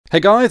Hey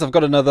guys, I've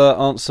got another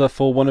answer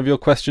for one of your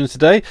questions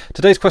today.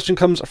 Today's question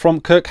comes from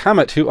Kirk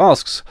Hammett, who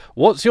asks,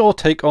 what's your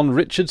take on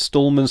Richard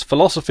Stallman's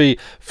philosophy,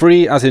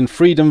 free as in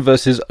freedom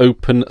versus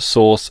open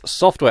source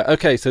software?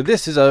 Okay, so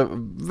this is a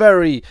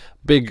very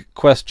big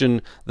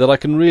question that I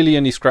can really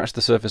only scratch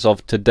the surface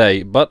of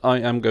today, but I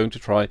am going to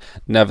try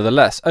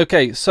nevertheless.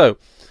 Okay, so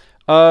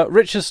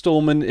Richard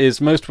Stallman is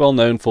most well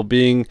known for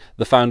being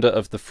the founder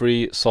of the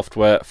Free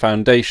Software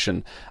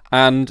Foundation,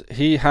 and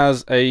he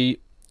has a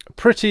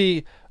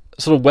pretty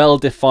sort of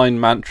well-defined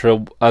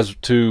mantra as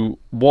to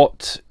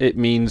what it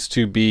means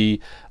to be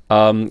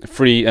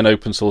free and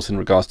open source in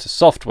regards to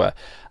software.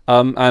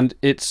 And I'm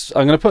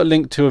going to put a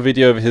link to a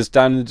video of his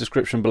down in the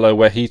description below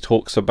where he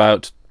talks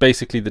about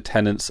basically the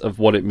tenets of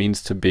what it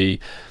means to be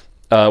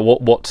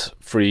what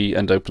free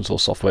and open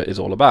source software is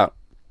all about.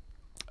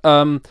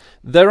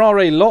 There are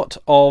a lot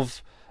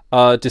of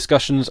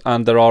discussions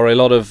and there are a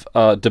lot of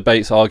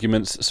debates,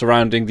 arguments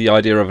surrounding the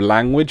idea of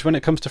language when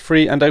it comes to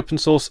free and open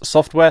source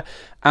software,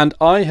 and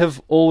I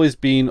have always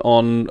been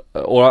on,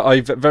 or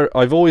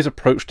I've always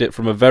approached it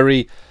from a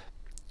very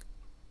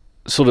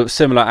sort of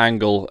similar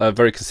angle, a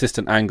very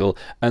consistent angle,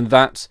 and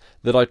that's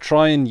that I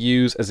try and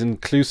use as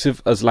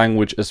inclusive as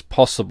language as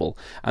possible,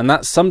 and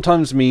that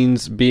sometimes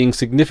means being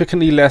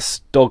significantly less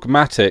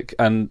dogmatic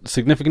and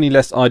significantly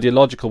less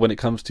ideological when it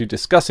comes to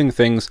discussing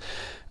things,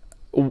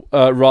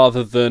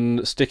 rather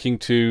than sticking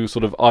to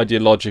sort of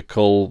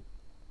ideological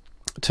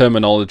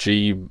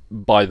terminology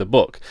by the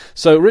book.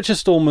 So Richard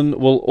Stallman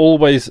will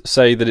always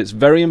say that it's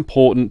very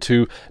important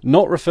to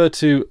not refer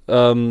to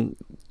GNU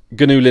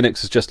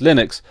Linux as just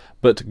Linux,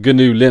 but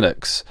GNU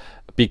Linux,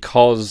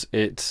 because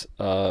it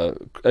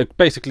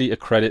basically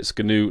accredits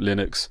GNU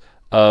Linux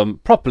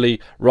properly,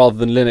 rather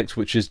than Linux,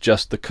 which is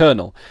just the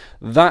kernel.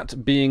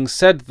 That being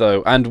said,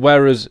 though, and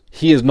whereas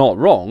he is not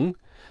wrong,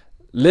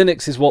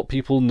 Linux is what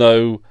people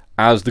know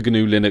as the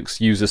GNU Linux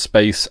user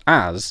space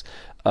as.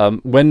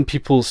 When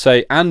people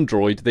say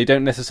Android, they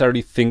don't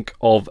necessarily think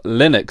of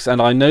Linux, and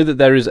I know that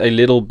there is a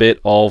little bit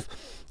of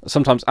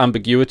sometimes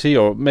ambiguity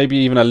or maybe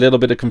even a little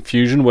bit of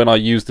confusion when I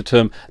use the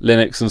term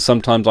Linux, and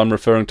sometimes I'm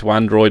referring to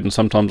Android and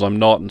sometimes I'm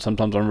not, and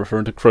sometimes I'm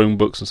referring to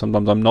Chromebooks and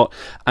sometimes I'm not,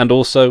 and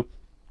also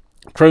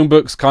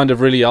Chromebooks kind of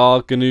really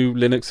are GNU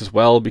Linux as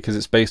well because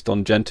it's based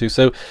on Gentoo.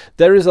 So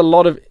there is a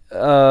lot of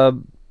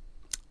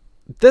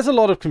there's a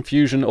lot of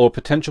confusion or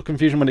potential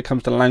confusion when it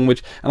comes to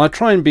language, and I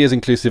try and be as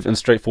inclusive and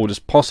straightforward as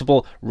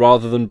possible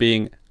rather than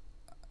being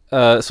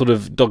sort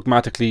of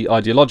dogmatically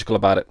ideological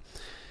about it.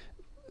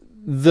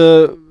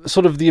 The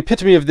sort of the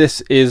epitome of this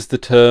is the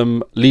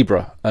term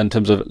Libra, in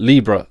terms of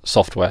Libra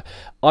software.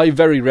 I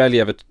very rarely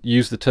ever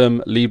use the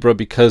term Libra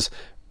because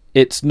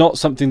it's not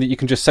something that you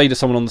can just say to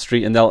someone on the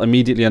street and they'll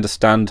immediately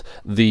understand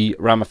the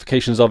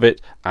ramifications of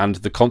it and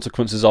the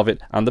consequences of it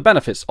and the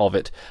benefits of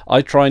it.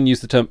 I try and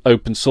use the term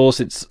open source.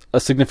 It's a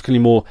significantly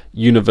more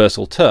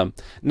universal term.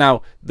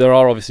 Now, there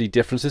are obviously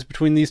differences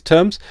between these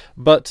terms,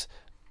 but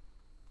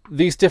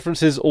these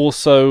differences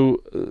also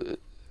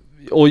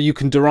or you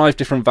can derive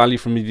different value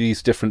from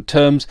these different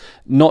terms,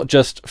 not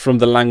just from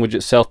the language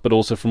itself, but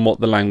also from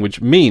what the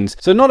language means.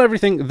 So not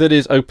everything that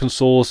is open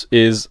source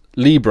is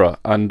Libra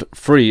and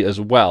free as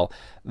well.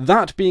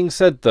 That being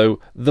said, though,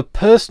 the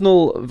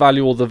personal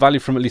value, or the value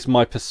from at least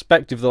my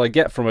perspective that I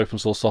get from open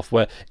source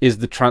software, is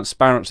the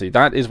transparency.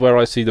 That is where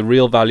I see the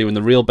real value and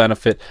the real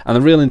benefit and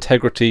the real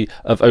integrity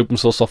of open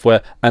source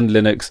software and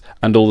Linux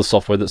and all the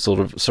software that sort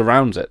of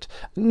surrounds it.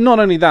 Not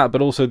only that,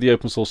 but also the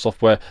open source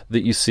software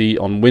that you see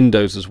on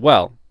Windows as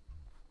well.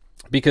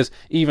 Because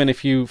even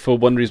if you, for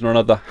one reason or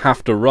another,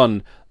 have to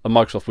run a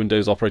Microsoft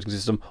Windows operating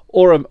system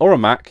or a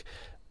Mac,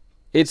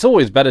 it's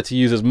always better to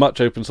use as much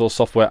open source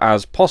software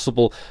as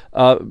possible,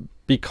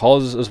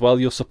 because as well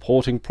you're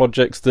supporting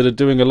projects that are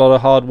doing a lot of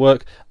hard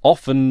work,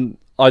 often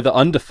either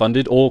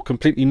underfunded or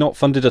completely not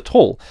funded at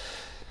all.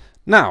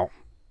 Now,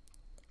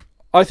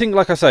 I think,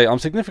 like I say, I'm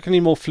significantly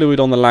more fluid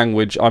on the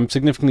language. I'm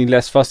significantly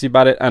less fussy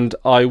about it, and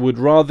I would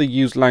rather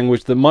use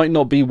language that might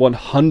not be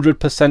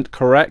 100%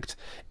 correct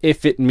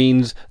if it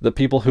means that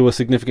people who are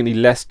significantly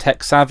less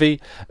tech savvy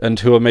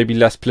and who are maybe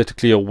less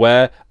politically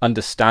aware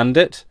understand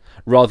it,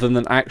 rather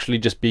than actually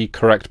just be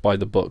correct by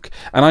the book.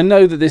 And I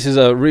know that this is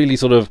a really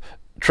sort of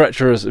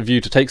treacherous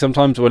view to take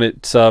sometimes when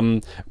it's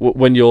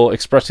when you're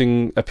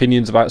expressing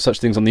opinions about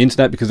such things on the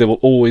internet, because there will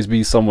always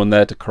be someone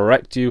there to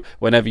correct you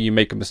whenever you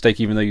make a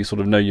mistake, even though you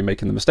sort of know you're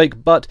making the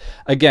mistake. But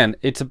again,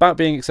 it's about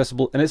being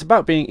accessible and it's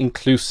about being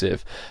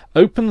inclusive.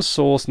 Open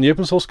source and the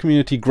open source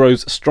community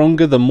grows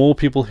stronger the more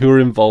people who are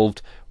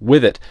involved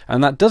with it,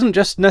 and that doesn't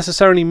just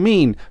necessarily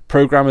mean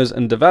programmers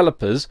and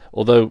developers,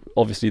 although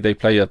obviously they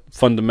play a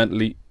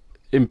fundamentally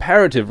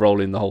imperative role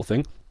in the whole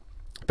thing,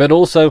 but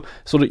also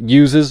sort of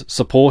users,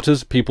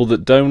 supporters, people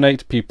that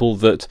donate, people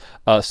that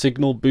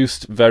signal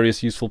boost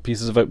various useful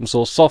pieces of open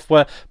source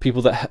software,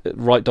 people that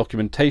write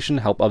documentation,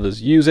 help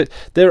others use it.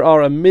 There are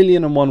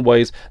 1,000,001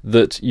 ways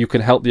that you can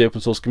help the open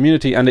source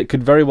community, and it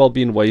could very well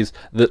be in ways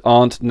that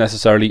aren't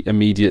necessarily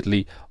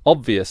immediately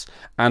obvious.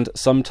 And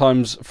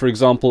sometimes, for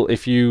example,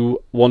 if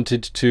you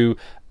wanted to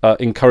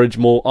encourage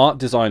more art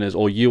designers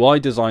or UI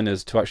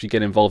designers to actually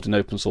get involved in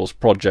open source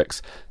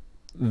projects.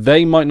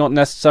 They might not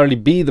necessarily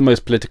be the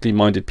most politically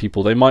minded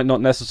people. They might not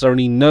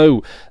necessarily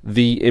know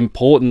the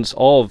importance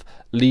of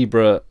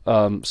Libre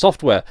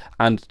software,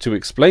 and to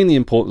explain the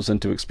importance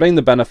and to explain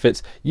the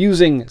benefits,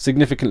 using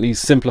significantly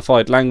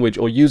simplified language,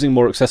 or using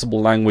more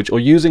accessible language, or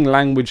using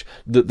language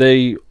that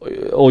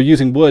or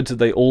using words that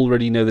they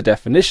already know the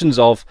definitions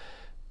of,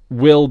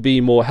 will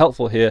be more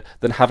helpful here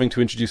than having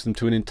to introduce them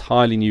to an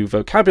entirely new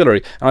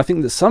vocabulary. And I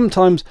think that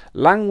sometimes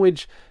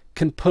language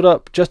can put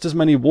up just as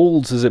many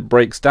walls as it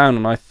breaks down,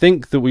 and I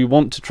think that we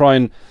want to try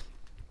and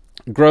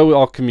grow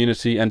our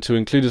community and to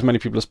include as many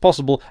people as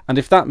possible, and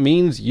if that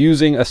means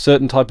using a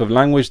certain type of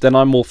language, then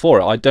I'm all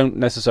for it. I don't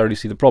necessarily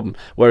see the problem.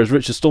 Whereas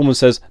Richard Stallman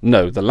says,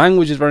 no, the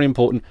language is very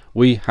important,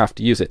 we have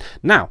to use it.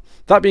 Now,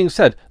 that being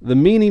said, the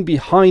meaning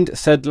behind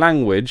said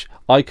language,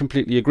 I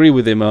completely agree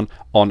with him on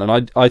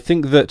and I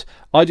think that,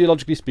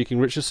 ideologically speaking,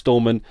 Richard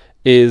Stallman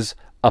is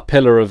a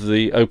pillar of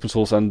the open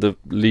source and the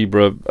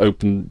Libre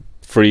open,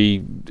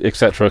 free,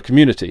 etc.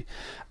 community.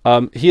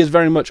 He is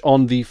very much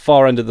on the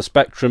far end of the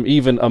spectrum,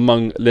 even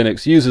among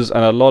Linux users,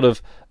 and a lot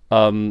of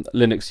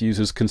Linux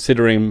users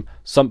consider him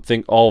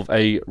something of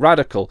a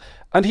radical.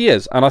 And he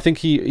is, and I think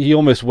he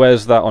almost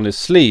wears that on his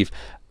sleeve.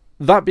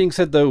 That being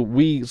said, though,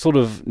 we sort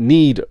of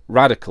need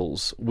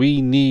radicals.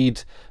 We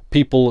need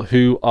people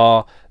who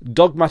are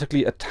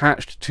dogmatically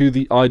attached to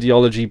the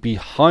ideology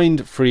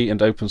behind free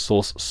and open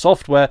source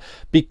software,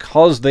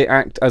 because they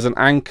act as an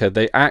anchor.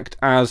 They act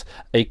as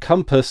a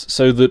compass,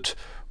 so that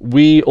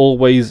we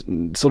always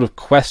sort of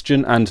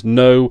question and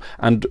know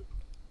and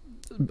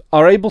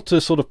are able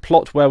to sort of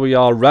plot where we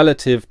are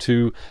relative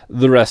to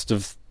the rest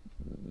of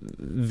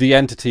the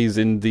entities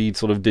in the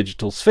sort of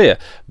digital sphere,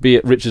 be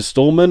it Richard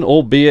Stallman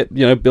or be it,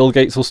 you know, Bill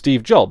Gates or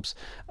Steve Jobs.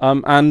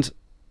 And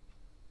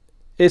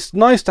it's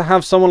nice to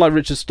have someone like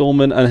Richard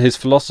Stallman and his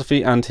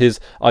philosophy and his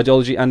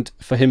ideology, and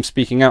for him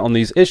speaking out on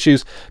these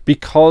issues,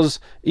 because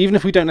even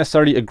if we don't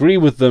necessarily agree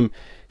with them,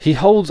 he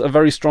holds a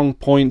very strong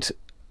point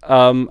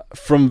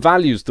from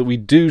values that we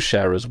do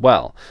share as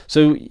well.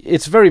 So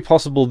it's very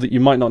possible that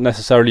you might not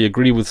necessarily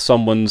agree with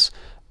someone's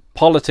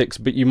politics,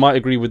 but you might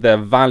agree with their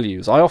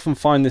values. I often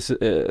find this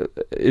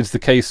is the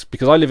case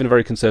because I live in a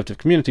very conservative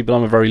community, but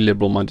I'm a very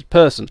liberal-minded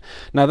person.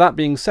 Now, that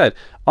being said,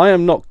 I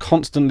am not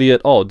constantly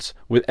at odds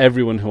with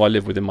everyone who I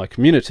live with in my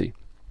community,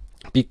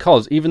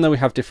 because even though we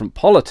have different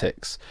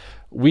politics,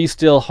 we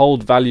still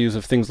hold values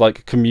of things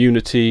like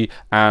community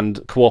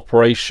and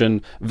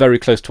cooperation very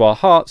close to our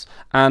hearts,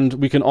 and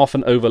we can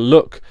often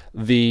overlook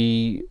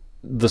the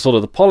sort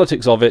of the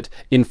politics of it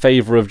in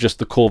favor of just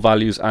the core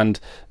values and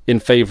in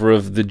favor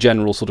of the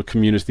general sort of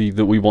community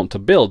that we want to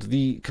build.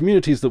 The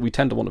communities that we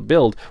tend to want to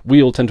build,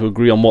 we all tend to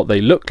agree on what they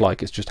look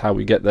like. It's just how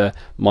we get there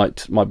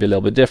might be a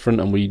little bit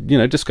different, and we, you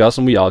know, discuss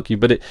and we argue,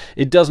 but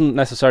it doesn't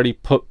necessarily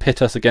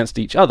pit us against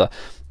each other.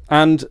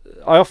 And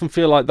I often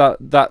feel like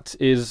that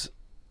is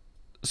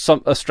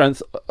a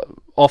strength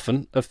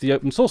often of the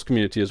open source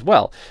community as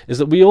well, is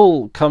that we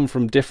all come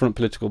from different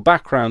political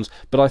backgrounds,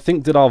 but I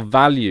think that our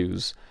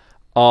values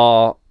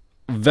are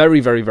very,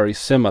 very, very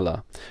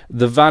similar.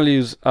 The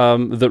values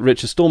that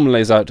Richard Stallman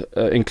lays out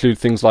include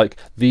things like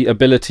the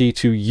ability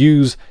to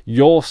use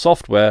your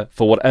software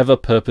for whatever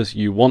purpose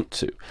you want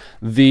to,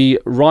 the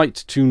right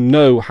to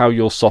know how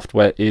your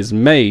software is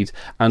made,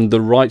 and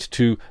the right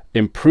to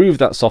improve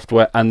that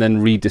software and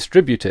then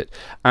redistribute it.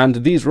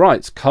 And these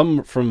rights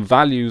come from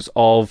values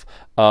of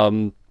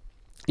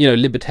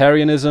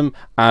libertarianism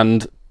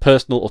and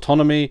personal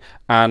autonomy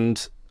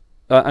and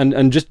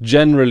just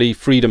generally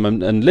freedom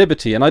and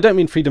liberty. And I don't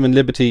mean freedom and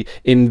liberty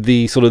in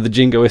the sort of the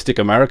jingoistic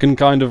American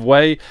kind of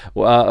way,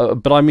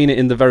 but I mean it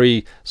in the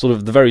very sort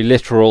of the very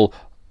literal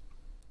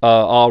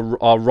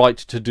our right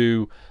to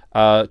do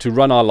to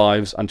run our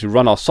lives and to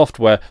run our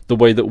software the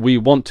way that we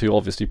want to,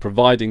 obviously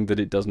providing that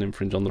it doesn't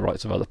infringe on the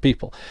rights of other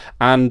people.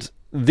 And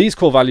these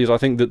core values, I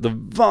think that the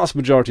vast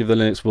majority of the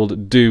Linux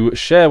world do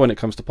share when it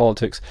comes to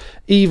politics,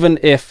 even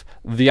if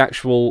the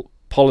actual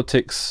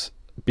politics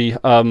be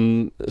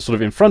sort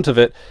of in front of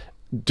it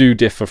do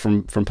differ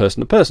from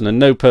person to person, and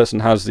no person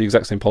has the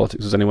exact same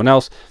politics as anyone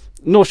else,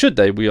 nor should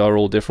they. We are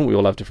all different, we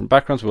all have different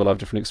backgrounds, we all have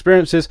different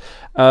experiences,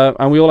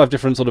 and we all have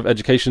different sort of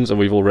educations, and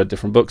we've all read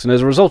different books, and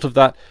as a result of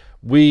that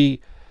we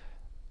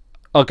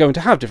are going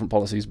to have different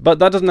policies. But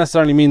that doesn't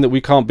necessarily mean that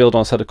we can't build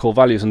on a set of core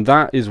values, and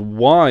that is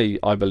why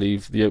I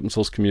believe the open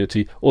source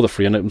community, or the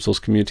free and open source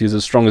community, is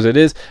as strong as it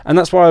is, and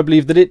that's why I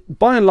believe that it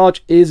by and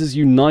large is as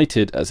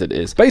united as it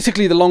is.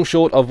 Basically, the long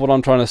short of what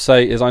I'm trying to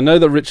say is, I know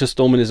that Richard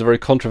Stallman is a very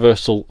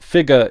controversial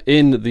figure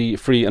in the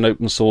free and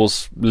open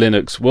source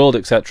Linux world,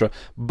 etc.,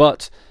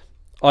 but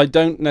I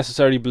don't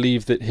necessarily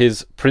believe that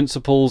his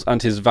principles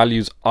and his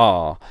values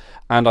are,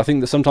 and I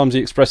think that sometimes he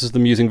expresses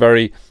them using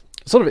very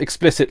sort of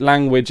explicit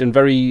language and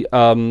very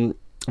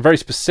very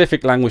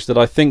specific language that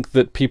I think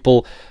that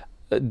people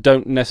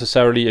don't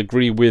necessarily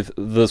agree with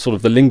the sort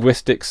of the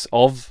linguistics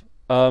of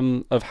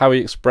how he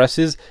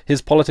expresses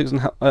his politics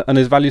and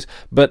his values.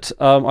 But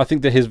I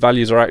think that his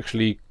values are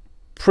actually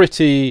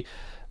pretty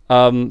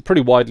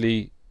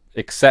widely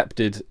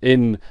accepted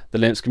in the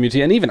Linux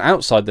community and even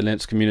outside the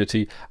Linux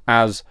community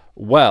as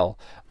well.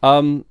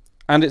 And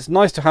it's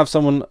nice to have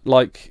someone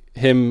like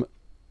him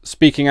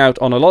speaking out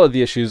on a lot of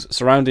the issues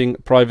surrounding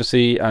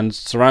privacy and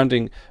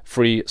surrounding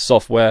free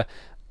software.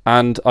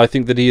 And I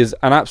think that he is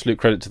an absolute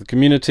credit to the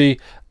community.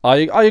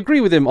 I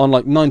agree with him on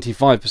like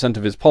 95%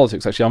 of his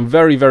politics. Actually, I'm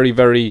very, very,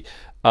 very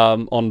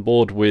on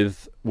board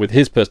with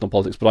his personal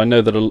politics, but I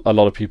know that a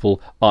lot of people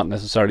aren't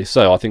necessarily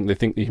so. I think they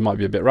think that he might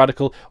be a bit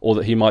radical, or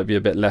that he might be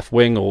a bit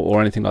left-wing,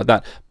 or anything like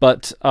that.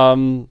 But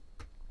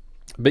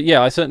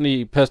yeah, I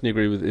certainly personally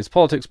agree with his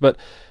politics, but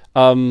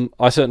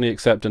I certainly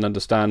accept and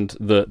understand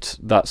that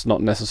that's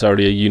not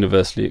necessarily a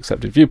universally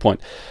accepted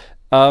viewpoint.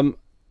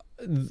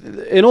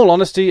 In all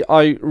honesty,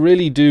 I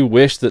really do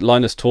wish that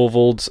Linus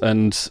Torvalds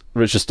and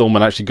Richard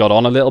Stallman actually got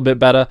on a little bit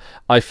better.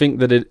 I think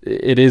that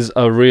it is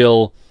a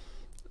real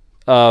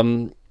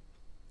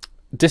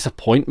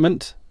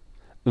disappointment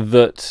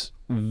that's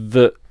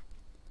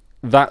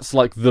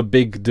like the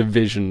big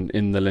division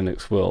in the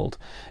Linux world,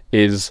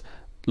 is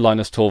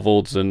Linus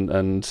Torvalds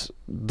and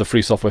the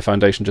Free Software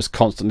Foundation just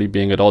constantly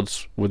being at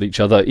odds with each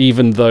other,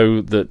 even though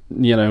that,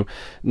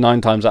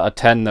 9 times out of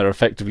 10 they're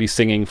effectively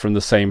singing from the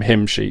same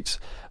hymn sheets.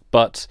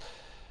 But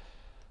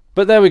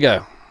there we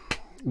go.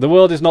 The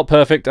world is not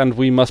perfect, and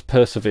we must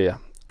persevere.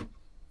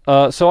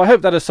 So I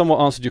hope that has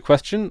somewhat answered your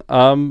question.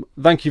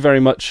 Thank you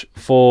very much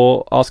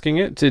for asking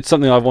it. It's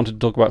something I've wanted to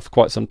talk about for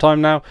quite some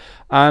time now.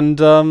 And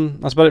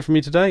that's about it from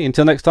me today.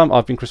 Until next time,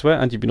 I've been Chris Ware,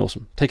 and you've been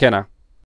awesome. Take care now.